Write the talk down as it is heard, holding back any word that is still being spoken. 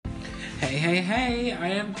Hey, I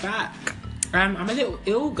am back. I'm a little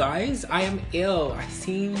ill, guys. I am ill. I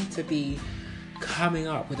seem to be coming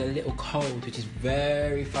up with a little cold, which is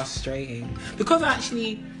very frustrating. Because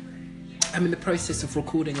I'm in the process of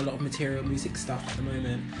recording a lot of material music stuff at the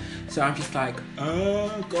moment. So I'm just like,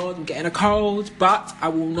 oh God, I'm getting a cold. But I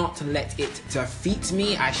will not let it defeat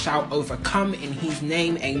me. I shall overcome in His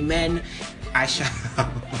name. Amen. I shall.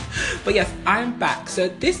 But yes, I'm back. So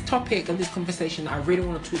this topic and this conversation I really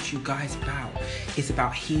want to talk to you guys about is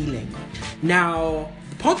about healing. Now,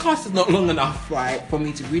 the podcast is not long enough, right, for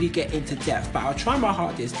me to really get into depth, but I'll try my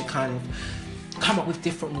hardest to kind of come up with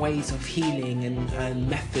different ways of healing and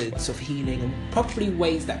methods of healing and probably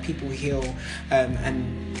ways that people heal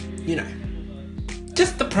and, you know,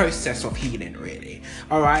 just the process of healing, really.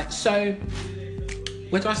 All right, so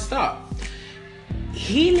where do I start?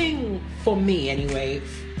 Healing, for me anyway,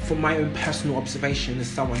 from my own personal observation as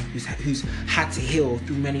someone who's had to heal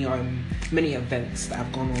through many events that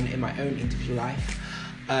have gone on in my own individual life,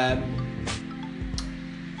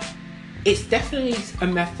 it's definitely a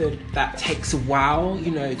method that takes a while, you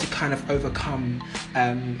know, to kind of overcome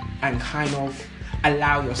and kind of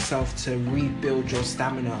allow yourself to rebuild your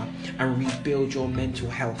stamina and rebuild your mental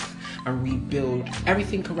health and rebuild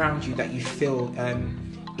everything around you that you feel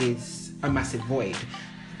is a massive void,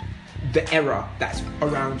 the error that's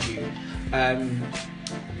around you.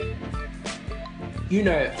 You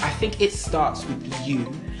know, I think it starts with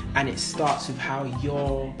you, and it starts with how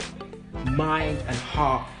your mind and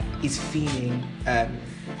heart is feeling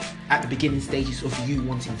at the beginning stages of you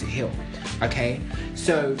wanting to heal. Okay,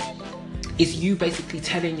 so it's you basically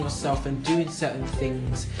telling yourself and doing certain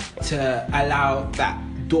things to allow that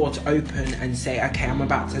door to open and say, okay, I'm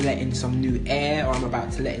about to let in some new air, or I'm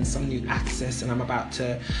about to let in some new access, and I'm about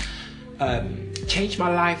to change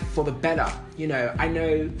my life for the better. You know, I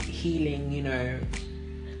know healing, you know,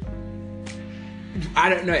 I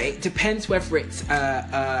don't know, it depends whether it's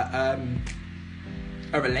a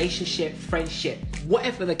relationship, friendship,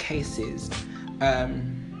 whatever the case is.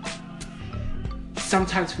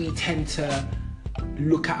 Sometimes we tend to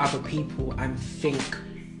look at other people and think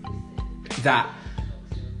that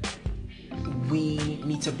we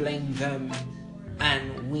need to blame them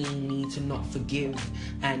and we need to not forgive,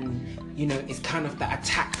 and you know, it's kind of that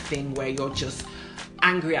attack thing where you're just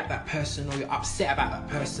angry at that person or you're upset about that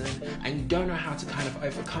person and you don't know how to kind of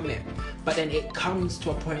overcome it. But then it comes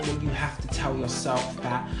to a point where you have to tell yourself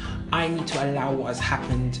that I need to allow what has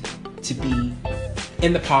happened to be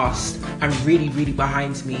in the past and really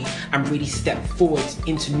behind me, and really step forward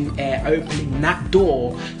into new air, opening that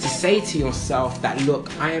door to say to yourself that,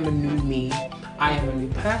 look, I am a new me, I am a new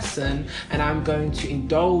person, and I'm going to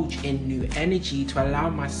indulge in new energy to allow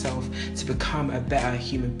myself to become a better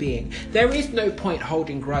human being. There is no point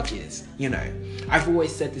holding grudges, you know. I've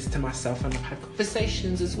always said this to myself, and I've had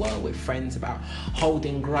conversations as well with friends about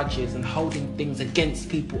holding grudges and holding things against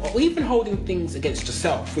people, or even holding things against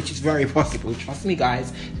yourself, which is very possible. Trust me, guys,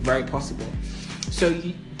 it's very possible. So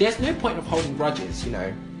there's no point of holding grudges, you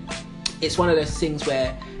know. It's one of those things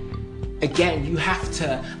where, again, you have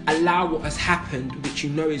to allow what has happened, which you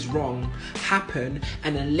know is wrong, happen,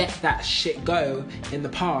 and then let that shit go in the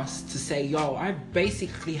past to say, yo, I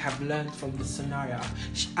basically have learned from this scenario.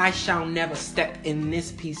 I shall never step in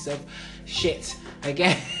this piece of shit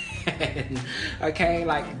again. Okay,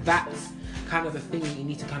 like that's kind of the thing that you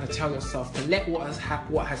need to kind of tell yourself, to let what has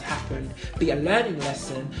happened be a learning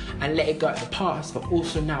lesson and let it go at the past, but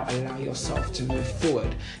also now allow yourself to move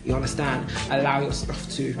forward. You understand? Allow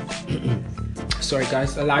yourself to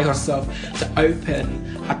allow yourself to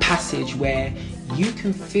open a passage where you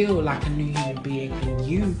can feel like a new human being and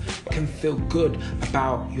you can feel good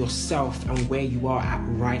about yourself and where you are at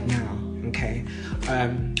right now. Okay,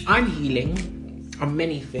 I'm healing on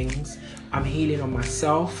many things. I'm healing on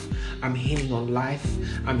myself, I'm healing on life,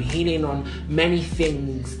 I'm healing on many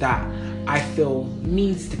things that I feel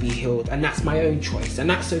needs to be healed, and that's my own choice, and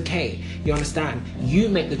that's okay. You understand? You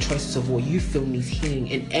make the choices of what you feel needs healing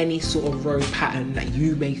in any sort of road pattern that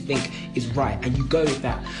you may think is right, and you go with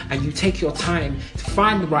that, and you take your time to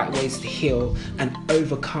find the right ways to heal and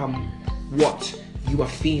overcome what you are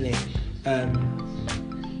feeling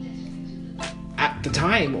at the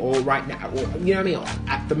time, or right now, or you know what I mean, or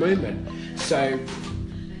at the moment. So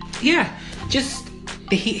yeah, just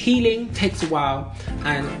the healing takes a while,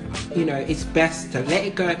 and you know, it's best to let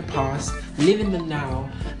it go at the past, live in the now,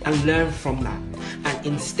 and learn from that. And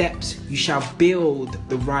in steps, you shall build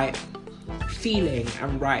the right feeling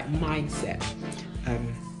and right mindset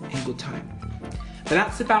in good time. But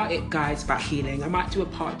that's about it, guys, about healing. I might do a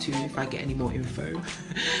part 2 if I get any more info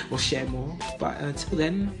or share more. But until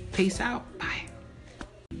then, peace out. Bye.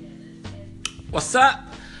 What's up?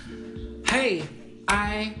 Hey,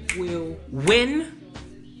 I will win.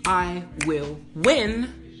 I will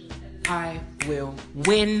win. I will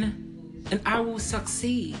win. And I will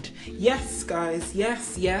succeed. Yes, guys.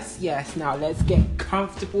 Yes. Now let's get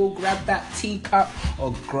comfortable. Grab that teacup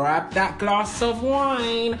or grab that glass of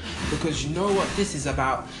wine. Because you know what this is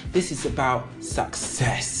about? This is about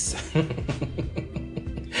success.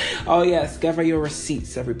 Oh yes, gather your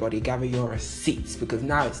receipts, everybody. Gather your receipts. Because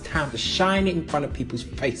now it's time to shine it in front of people's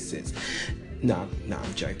faces. No,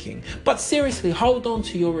 I'm joking. But seriously, hold on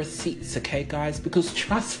to your receipts, okay, guys? Because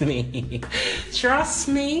trust me, success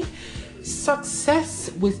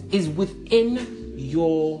is within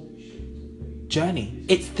your journey.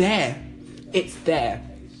 It's there.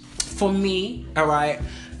 For me, all right,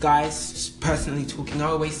 guys, personally talking, I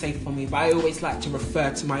always say for me, but I always like to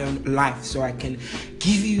refer to my own life so I can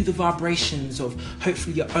give you the vibrations of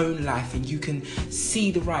hopefully your own life and you can see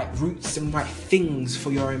the right roots and right things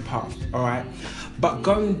for your own path, all right? But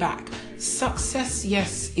going back, success,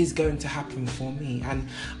 yes, is going to happen for me. And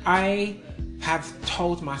I have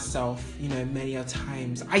told myself, many a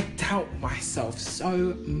times, I doubt myself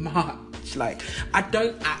so much. Like, I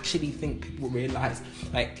don't actually think people realize,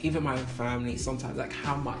 like, even my own family, sometimes, like,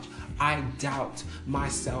 how much I doubt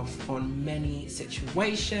myself on many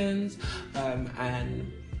situations,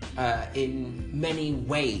 and in many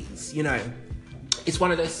ways, It's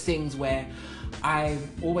one of those things where I'm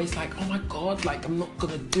always like, oh my God, like I'm not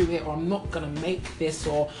going to do it, or I'm not going to make this,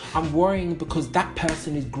 or I'm worrying because that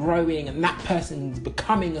person is growing and that person is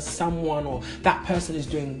becoming a someone, or that person is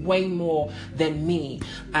doing way more than me.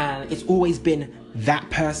 And it's always been that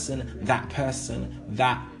person, that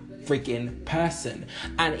freaking person.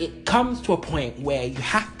 And it comes to a point where you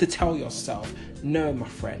have to tell yourself, no, my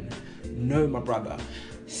friend, no, my brother,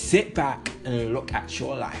 sit back and look at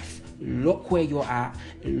your life. Look where you're at,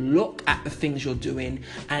 look at the things you're doing,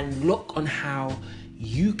 and look on how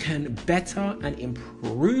you can better and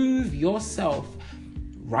improve yourself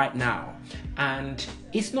right now. And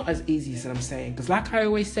it's not as easy as I'm saying, because like I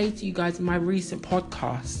always say to you guys in my recent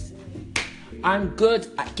podcasts, I'm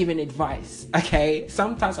good at giving advice, okay?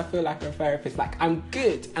 Sometimes I feel like a therapist, like I'm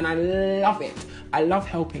good and I love it. I love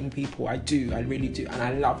helping people, I really do, and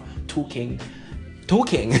I love talking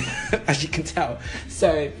as you can tell.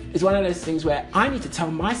 So it's one of those things where I need to tell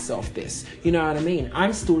myself this, you know what I mean?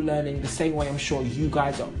 I'm still learning the same way I'm sure you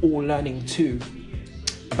guys are all learning too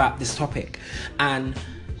about this topic. And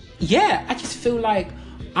yeah, I just feel like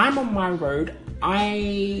I'm on my road.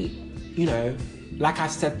 Like I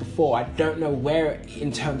said before, I don't know where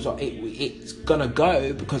in terms of it's gonna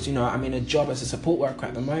go, because I'm in a job as a support worker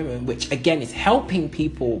at the moment, which again is helping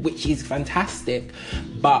people, which is fantastic.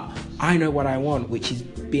 But I know what I want, which is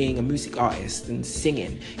being a music artist and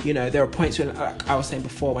singing. There are points when, like I was saying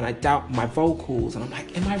before, when I doubt my vocals and I'm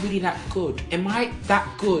like, am I really that good? Am I that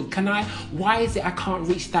good? Why is it I can't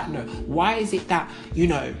reach that note? Why is it that,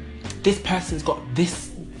 this person's got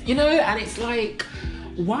this, and it's like,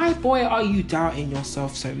 why, boy, are you doubting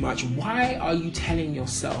yourself so much? Why are you telling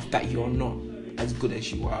yourself that you're not as good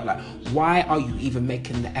as you are? Like, why are you even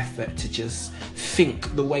making the effort to just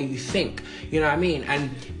think the way you think? You know what I mean?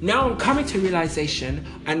 And now I'm coming to realization,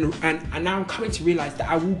 and now I'm coming to realize that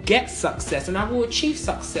I will get success and I will achieve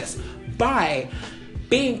success by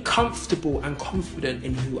being comfortable and confident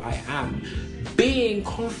in who I am, being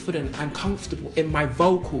confident and comfortable in my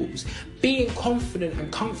vocals, being confident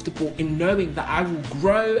and comfortable in knowing that I will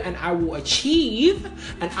grow and I will achieve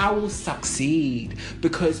and I will succeed,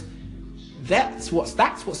 because that's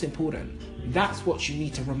what's important. That's what you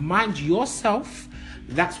need to remind yourself.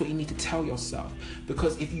 That's what you need to tell yourself,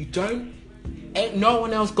 because if you don't, ain't no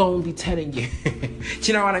one else gonna be telling you. Do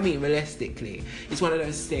you know what I mean? Realistically, it's one of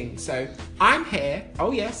those things. So I'm here.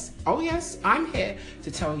 Oh yes, I'm here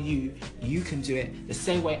to tell you you can do it the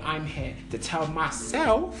same way I'm here to tell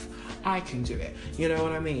myself I can do it. You know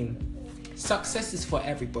what I mean? Success is for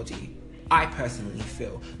everybody, I personally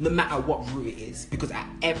feel, no matter what route it is, because at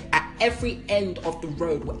every end of the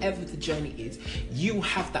road, whatever the journey is, you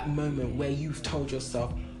have that moment where you've told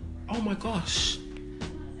yourself, oh my gosh,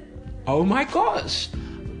 I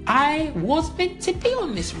was meant to be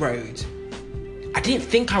on this road. I didn't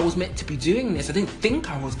think I was meant to be doing this. I didn't think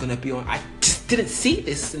I was going to be on. I just didn't see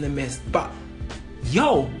this in the mist. But,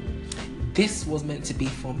 this was meant to be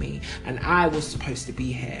for me. And I was supposed to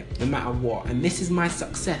be here no matter what. And this is my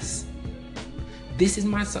success.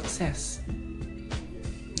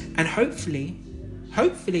 And hopefully,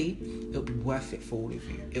 it'll be worth it for all of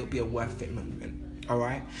you. It'll be a worth it moment. All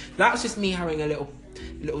right? That was just me having a little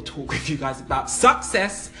talk with you guys about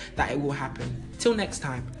success, that it will happen. Till next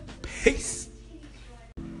time, peace.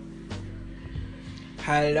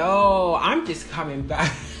 Hello, I'm just coming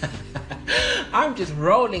back. I'm just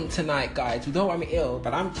rolling tonight, guys. Although I'm ill,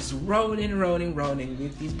 but I'm just rolling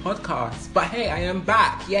with these podcasts. But hey, I am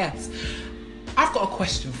back, yes. I've got a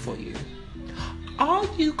question for you. Are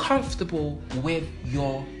you comfortable with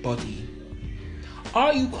your body?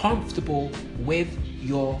 Are you comfortable with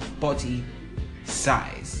your body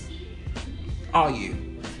size? Are you?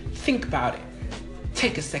 Think about it.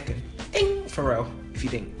 Take a second. Ding, for real. If you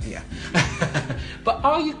didn't, yeah. But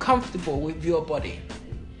are you comfortable with your body?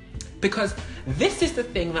 Because this is the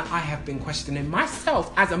thing that I have been questioning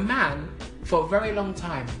myself as a man for a very long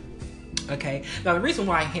time. Okay? Now the reason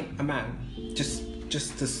why I hint a man, just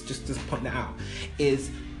to point that out, is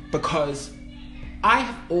because I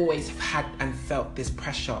have always had and felt this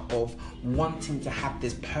pressure of wanting to have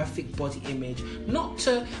this perfect body image, not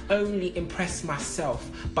to only impress myself,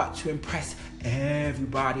 but to impress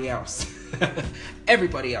everybody else.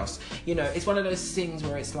 Everybody else. You know, it's one of those things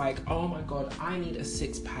where it's like, oh my God, I need a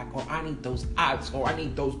six-pack, or I need those abs, or I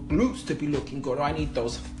need those glutes to be looking good, or I need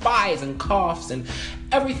those thighs and calves and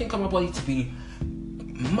everything on my body to be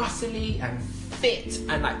muscly and fit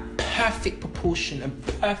and like perfect proportion and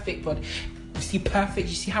perfect body. You see perfect,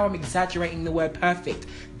 you see how I'm exaggerating the word perfect?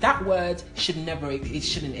 That word shouldn't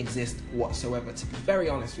exist whatsoever, to be very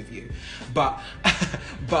honest with you. But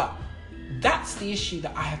that's the issue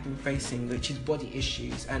that I have been facing, which is body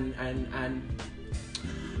issues. And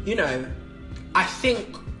you know, I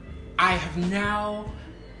think I have now,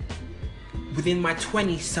 within my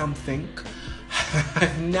 20-something,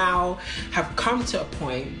 I've now have come to a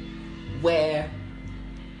point where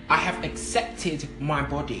I have accepted my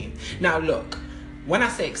body. Now look, when I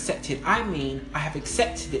say accepted, I mean I have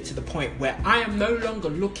accepted it to the point where I am no longer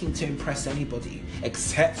looking to impress anybody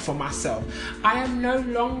except for myself. I am no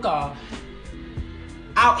longer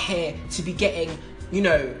out here to be getting, you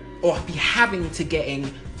know, or be having to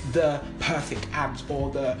getting the perfect abs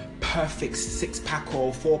or the perfect six-pack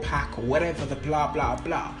or four-pack or whatever, the blah blah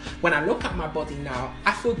blah. When I look at my body now,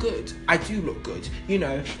 I feel good. I do look good. You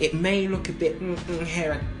know, it may look a bit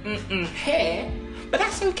here and here, but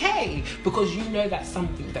that's okay, because you know that's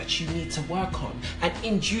something that you need to work on. And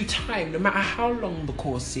in due time, no matter how long the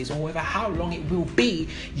course is or whether how long it will be,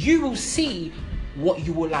 you will see what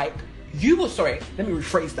you will like. Let me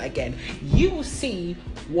rephrase that again. You will see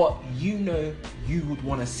what you know you would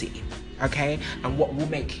want to see, okay? And what will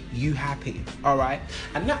make you happy, all right?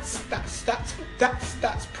 And that's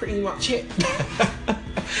pretty much it.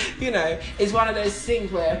 You know, it's one of those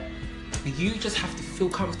things where you just have to feel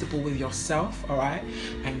comfortable with yourself, all right?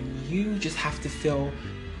 And you just have to feel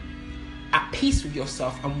at peace with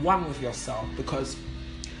yourself and one with yourself, because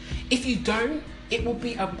if you don't, it will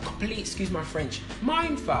be a complete, excuse my French,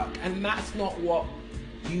 mindfuck, and that's not what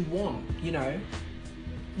you want, you know?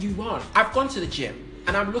 You want. I've gone to the gym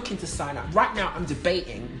and I'm looking to sign up. Right now I'm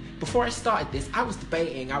debating. Before I started this, I was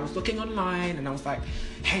debating. I was looking online and I was like,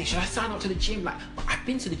 hey, should I sign up to the gym? Like, I've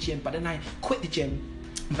been to the gym, but then I quit the gym.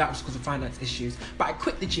 That was because of finance issues. But I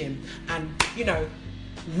quit the gym and, you know,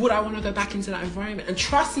 would I want to go back into that environment? And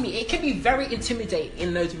trust me, it can be very intimidating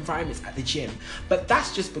in those environments at the gym. But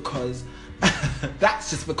that's just because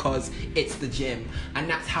it's the gym, and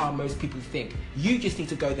that's how most people think. You just need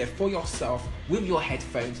to go there for yourself with your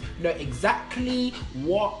headphones, know exactly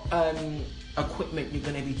what equipment you're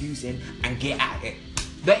going to be using, and get at it.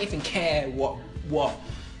 Don't even care what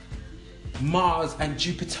Mars and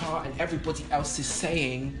Jupiter and everybody else is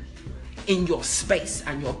saying in your space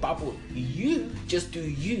and your bubble. You just do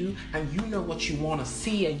you, and you know what you want to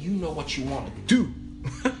see, and you know what you want to do.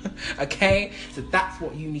 Okay, so that's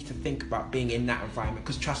what you need to think about being in that environment,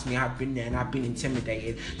 because trust me, I've been there and I've been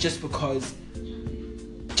intimidated just because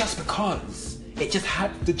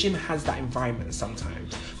the gym has that environment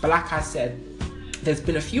sometimes. But like I said, there's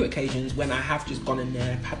been a few occasions when I have just gone in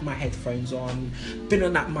there, had my headphones on, been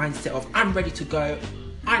on that mindset of I'm ready to go,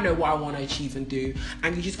 I know what I want to achieve and do,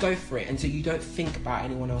 and you just go for it until you don't think about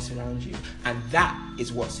anyone else around you. And that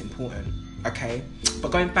is what's important, okay?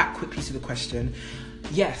 But going back quickly to the question,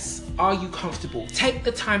 yes, are you comfortable? Take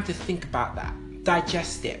the time to think about that.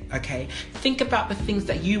 Digest it, okay? Think about the things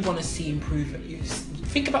that you want to see improve.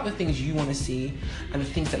 Think about the things you want to see and the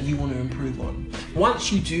things that you want to improve on.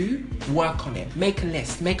 Once you do, work on it. Make a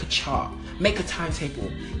list, make a chart, make a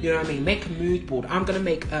timetable. You know what I mean? Make a mood board. I'm going to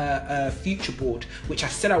make a future board, which I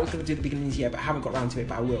said I was going to do at the beginning of the year, but I haven't got around to it,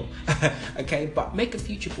 but I will. Okay? But make a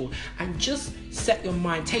future board and just set your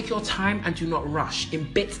mind. Take your time and do not rush.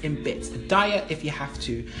 In bits. Diet if you have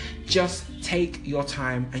to. Just take your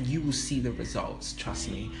time and you will see the results.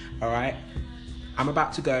 Trust me. All right? I'm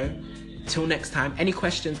about to go. Till next time. Any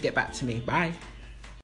questions, get back to me. Bye.